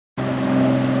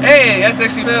Hey, that's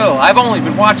actually Phil. I've only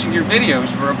been watching your videos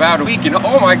for about a week, and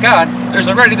oh my god, there's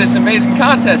already this amazing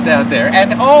contest out there,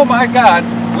 and oh my god,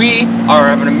 we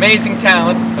have an amazing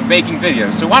talent of making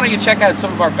videos. So why don't you check out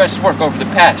some of our best work over the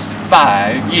past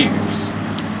 5 years.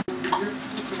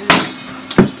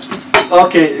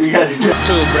 Okay, we got it.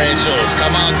 Two brain cells,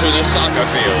 come on to the soccer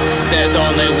field. There's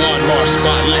only one more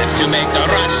spot left to make the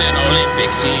Russian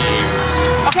Olympic team.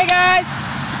 Okay, guys.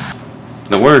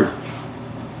 The word.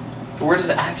 The word is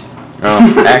action.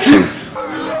 Oh, action.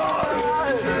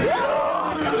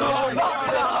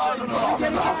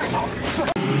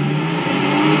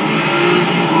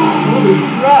 Holy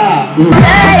crap!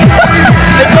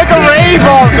 It's like a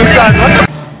rainbow in the sun.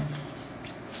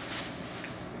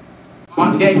 Come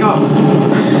on, get go.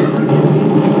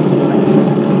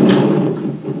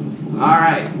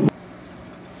 Alright.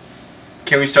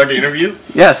 Can we start the interview?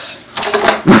 Yes.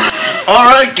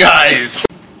 Alright, guys!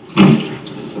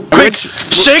 Quick,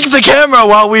 shake the camera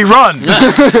while we run! What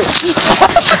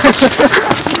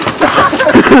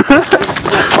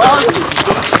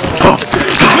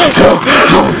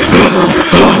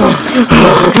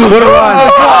a run!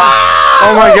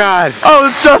 Oh my god! Oh,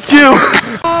 it's just you!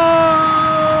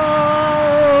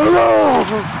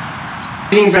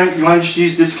 You want to just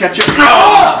use this ketchup?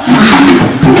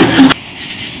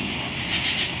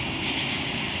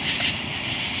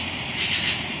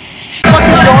 What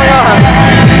is going on?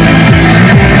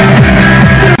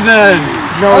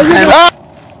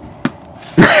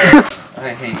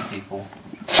 I hate people.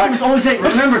 I was always saying,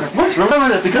 remember that. What? Remember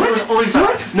that. The customer was always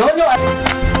what? No.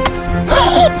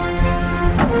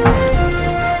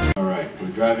 Alright,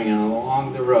 we're driving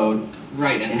along the road.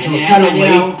 Right, and suddenly, you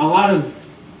know, a lot of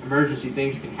emergency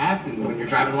things can happen when you're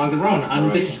driving along the road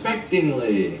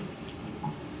unexpectedly.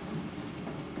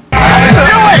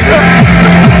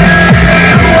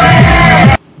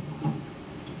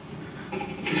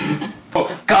 Oh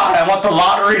God, I want the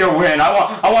lottery to win. I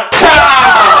want.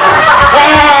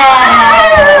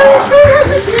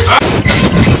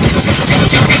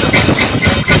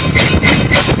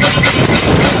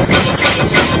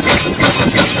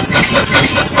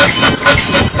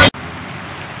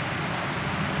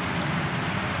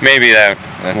 Maybe that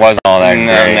wasn't all that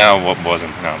great. No, it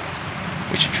wasn't. No.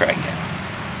 We should try again.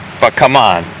 But come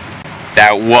on.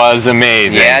 That was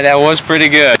amazing. Yeah, that was pretty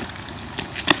good.